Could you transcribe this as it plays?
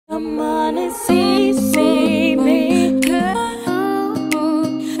see me.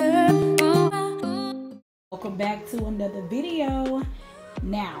 Welcome back to another video.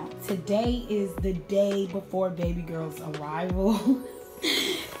 Now, today is the day before baby girl's arrival.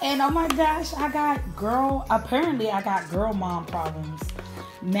 And oh my gosh, apparently I got girl mom problems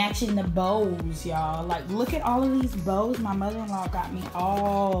matching the bows, y'all. Like, look at all of these bows. My mother-in-law got me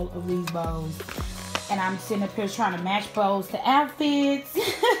all of these bows. And I'm sitting up here trying to match bows to outfits.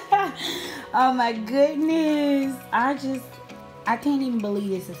 Oh my goodness. I can't even believe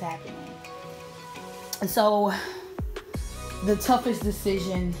this is happening. So, the toughest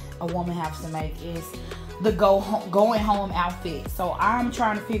decision a woman has to make is the going home outfit. So I'm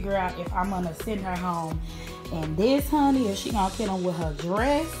trying to figure out if I'm gonna send her home in this, honey, or she gonna get on with her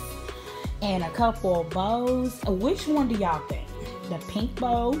dress and a couple of bows. Which one do y'all think? The pink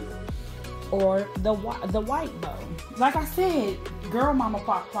bow or the white bow? Like I said, girl mama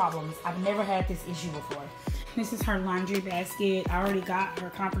problems. I've never had this issue before. This is her laundry basket. I already got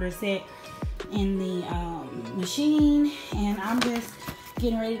her comforter set in the machine, and I'm just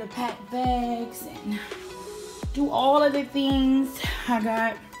getting ready to pack bags and do all of the things. I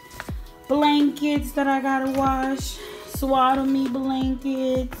got blankets that I gotta wash, Swaddle Me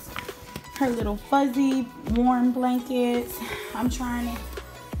blankets, her little fuzzy warm blankets. I'm trying to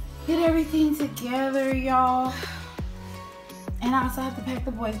get everything together, y'all, and I also have to pack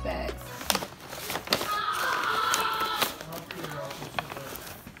the boys' bags.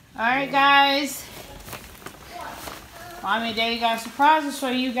 Alright guys, Mommy and Daddy got surprises for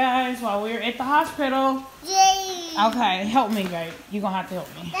you guys while we're at the hospital. Yay! Okay, help me, babe. You're gonna have to help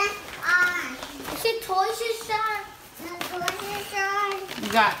me. Is it toys inside?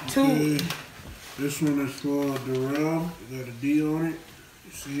 You got two. Okay. This one is for Darrell. It got a D on it.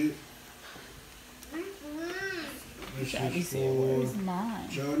 You see it? This is Where's mine?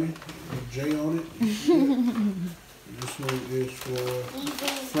 for Johnny. A J on it. You see it? This one is for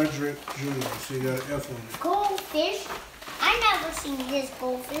Frederick Jr. See, you got an F on it. Goldfish? I never seen this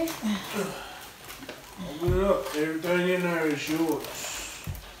goldfish. Open it up. Everything in there is yours.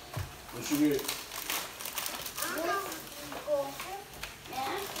 What you get?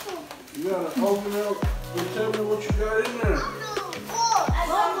 You gotta open it up and tell me what you got in there. A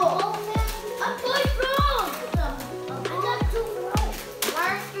toy frog! I got two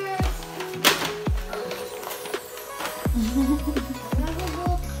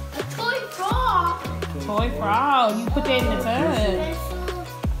a toy frog! Toy frog. You put that in the tub.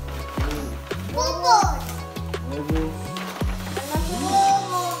 Bubbles! What is this?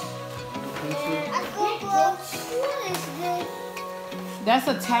 That's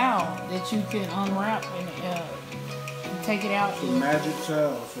a towel that you can unwrap and take it out. It's a magic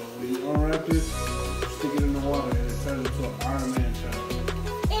towel. So when you unwrap it, stick it in the water and it turns into an Iron Man towel.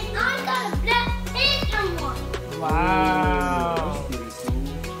 And I got a Black Panther one. Wow. That's pretty cool.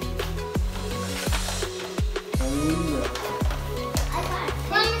 Tell me what you got. I got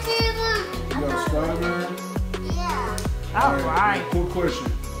You got Spider-Man? yeah. Alright. Quick question.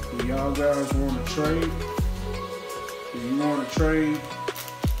 Do y'all guys want to trade? Do you want to trade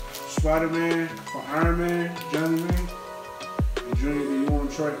Spider-Man for Iron Man, Johnny Man? And Junior, do you want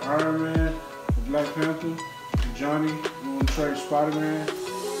to trade Iron Man for Black Panther? And Johnny, you want to trade Spider-Man?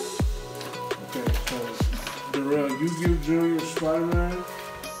 Okay, so Darrell, you give Junior Spider-Man.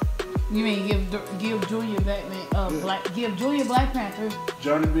 You mean give Junior Batman give Junior Black Panther?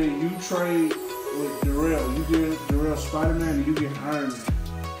 Johnny B, you trade with Darrell. You give Darrell Spider-Man and you get Iron Man.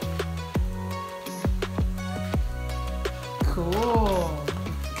 Cool.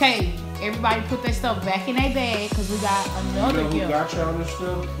 Okay, everybody put their stuff back in their bag because we got another You know who gift. got y'all this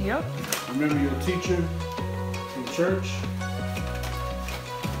stuff? Yep. Remember your teacher from church?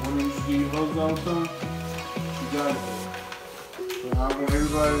 One that used to give you hugs all the time? She got it. So I want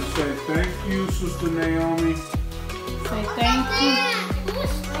everybody to say thank you, Sister Naomi. Say thank you.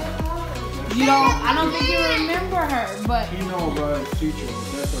 I don't think you remember her, but You know about his teacher,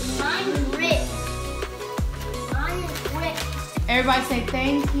 but that's her Mine name. is Rick. Mine is Rick. everybody say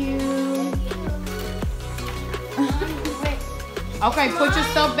thank you. Mine is Rick. Okay, put your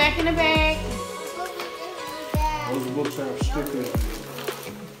stuff back in the bag. Those books have stickers.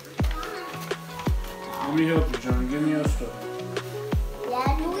 Let me help you, Johnny. Give me your stuff.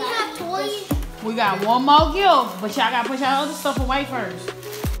 Yeah, do we have toys? We got one more gift, but y'all gotta put y'all other stuff away first.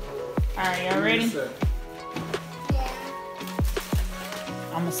 Alright, y'all ready? Yeah.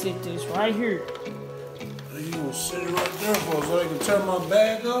 I'm gonna sit this right here. You gonna sit it right there for so I can turn my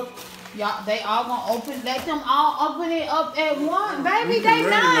bag up? Y'all, they all gonna let them all open it up at once. Baby, We they can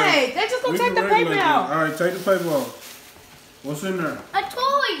not. regulate. They just gonna We take can the paper regulate out. that. All right, take the paper off. What's in there?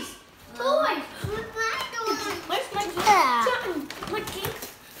 Toys.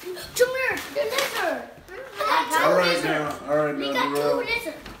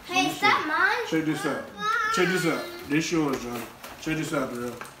 Check this out. Check this out. This yours, Johnny. Check this out,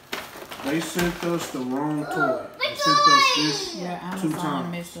 Darrell. They sent us the wrong toy. They sent us this Yeah, 2 Amazon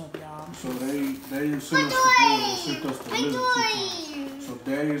times. messed up, y'all. So they didn't send us the boy. They sent us the lizard 2 times. So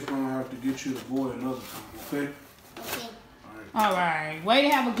Daddy's gonna have to get you the boy another time. Okay? All right. Way to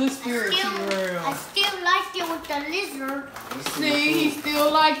have a good spirit, I T-Real. still like it with the lizard. Let's See, he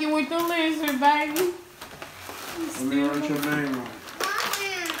still like you with the lizard, baby. Let me write your name on it.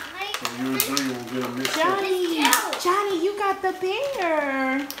 So you and Junior won't get a mixed up. Johnny, you got the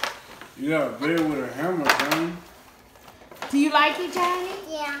bear. You got a bear with a hammer, Johnny. Do you like it, Johnny?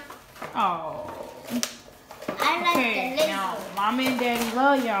 Yeah. Oh. I like Okay, the lizard. now, Mama and Daddy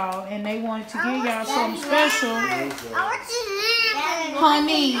love y'all, and they wanted to give y'all something special. I want to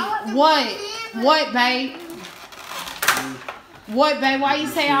Honey, what? What, babe? What, babe? Why you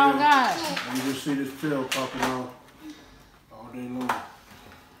say I don't got? You just see this tail popping off all day long.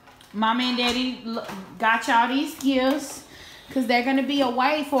 Mama and Daddy got y'all these gifts because they're going to be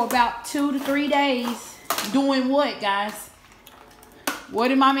away for about 2 to 3 days. Doing what, guys?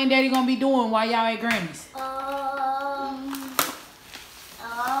 What are Mama and Daddy going to be doing while y'all at Granny's?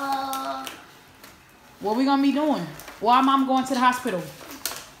 What we going to be doing? Why Mama going to the hospital?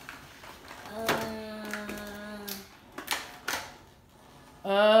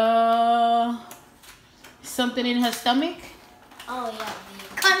 Something in her stomach? Oh, yeah.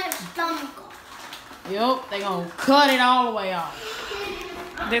 Cut her stomach off. Yup, they gonna cut it all the way off.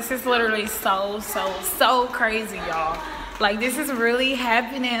 This is literally so crazy, y'all. Like, this is really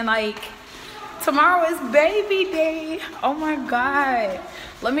happening. Like, tomorrow is baby day. Oh my God.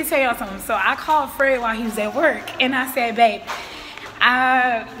 Let me tell y'all something. So I called Fred while he was at work, and I said, babe,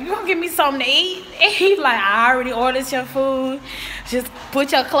 you gonna give me something to eat? And he's like, I already ordered your food. Just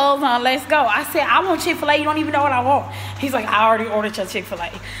put your clothes on, let's go. I said, I want Chick-fil-A. You don't even know what I want. He's like, I already ordered your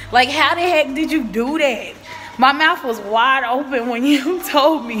Chick-fil-A. Like, how the heck did you do that? My mouth was wide open when you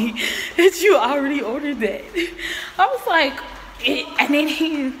told me that you already ordered that. I was like, and then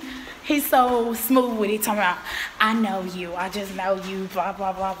he's so smooth with it, talking about, I know you, I just know you, blah,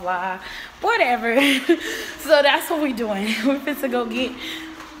 blah, blah, blah, whatever. So that's what we're doing. We're finna go get,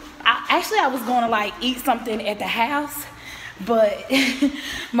 I was going to like eat something at the house, but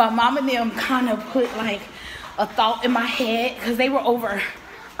my mom and them kind of put like a thought in my head, because they were over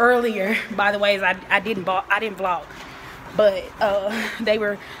earlier. By the way, I didn't vlog, but they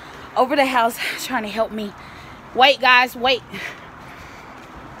were over the house trying to help me. Wait, guys, wait.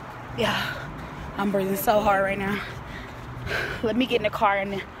 Yeah, I'm breathing so hard right now. Let me get in the car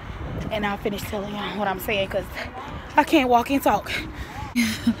and I'll finish telling y'all what I'm saying, because I can't walk and talk.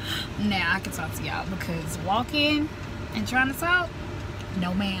 Now I can talk to y'all, because walking and trying to talk,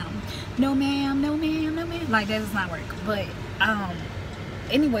 no ma'am, no ma'am, no ma'am, no ma'am, like that does not work. But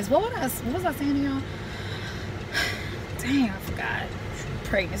anyways, what was I saying to y'all? Dang, I forgot.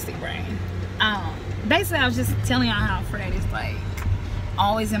 Pregnancy brain. Basically I was just telling y'all how Fred is like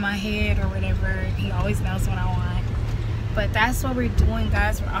always in my head or whatever. He always knows what I want. But that's what we're doing,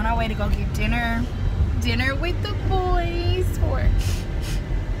 guys. We're on our way to go get dinner with the boys for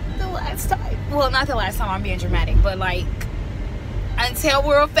the last time. Well, not the last time, I'm being dramatic, but like until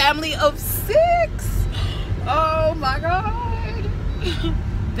we're a family of 6. Oh my God.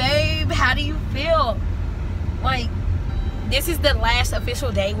 Babe, how do you feel? Like, this is the last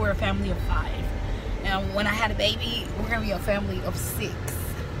official day we're a family of 5. And when I had a baby, we're gonna be a family of 6.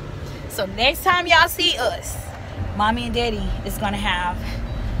 So next time y'all see us, Mommy and Daddy is gonna have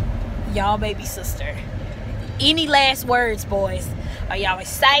y'all baby sister. Any last words, boys? Are y'all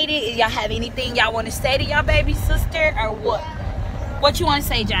excited? Y'all have anything y'all want to say to y'all baby sister, or what? What you want to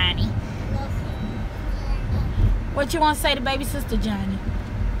say, Johnny? What you want to say to baby sister, Johnny?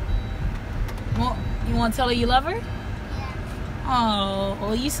 Well, you want to tell her you love her? Oh,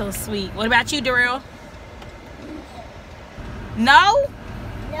 well, you so sweet. What about you, Darrell? No?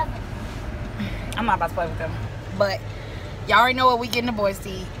 I'm not about to play with them. But y'all already know what we getting the boys to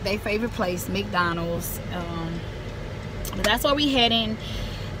eat. They favorite place, McDonald's. But that's where we heading.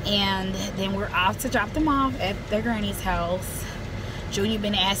 And then we're off to drop them off at their granny's house. Junior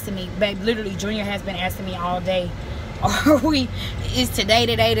been asking me, babe, literally Junior has been asking me all day, is today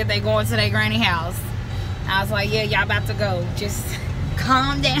the day that they going to their granny house? I was like, yeah, y'all about to go. Just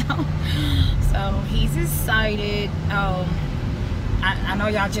calm down. So he's excited. I know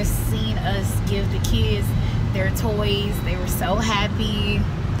y'all just seen us give the kids their toys. They were so happy.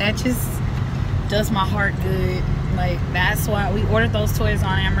 That just does my heart good. Like, that's why we ordered those toys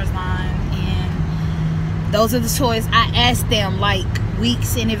on Amazon, and those are the toys I asked them, like,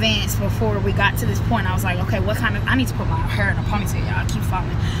 weeks in advance before we got to this point. I was like, okay, what kind of, I need to put my hair in a ponytail, y'all. I keep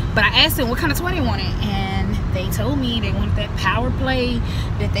falling. But I asked them what kind of toy they wanted, and they told me they wanted that Power Play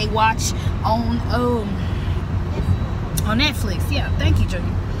that they watch on Netflix. Yeah, thank you,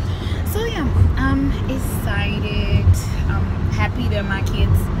 Junior. So yeah, I'm excited. I'm happy that my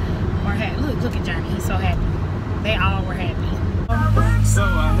kids were happy. Look at Johnny, he's so happy. They all were happy. So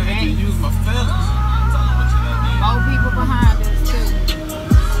I had to use my feathers. More people behind us too.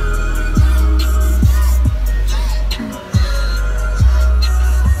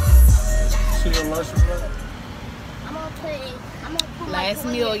 See your license plate? I'm gonna put Last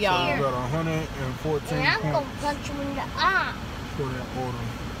my meal, y'all. You got 114 And I'm gonna points punch you in the eye. for that order.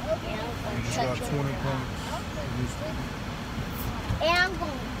 And I'm You gonna just got touch 20 you in the eye. points. And I'm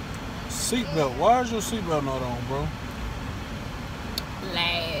gonna Seatbelt. Why is your seatbelt not on, bro?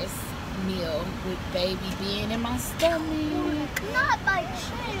 Last meal with baby being in my stomach. not my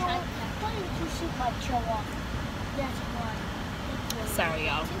tail. Why did you see my tail off? That's why. Sorry,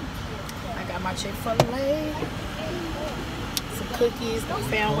 y'all. I got my Chick-fil-A, some cookies, no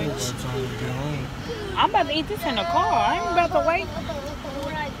sandwich. I'm about to eat this in the car. I ain't about to wait.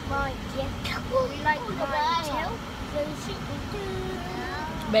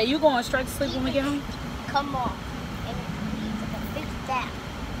 Babe, you going straight to sleep when we get home? Come on. And fix that.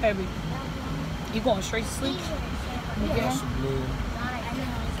 Baby, you going straight to sleep when we get home?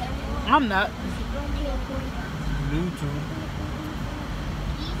 I'm not.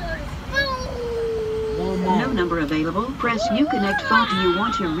 No number available. Press Uconnect phone. Do you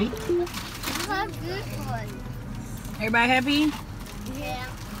want to read? Everybody happy? Yeah.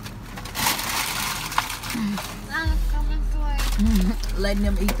 I'm coming for it. Letting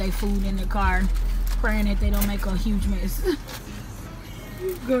them eat their food in the car, praying that they don't make a huge mess.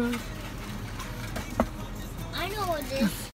 Girl. I know what this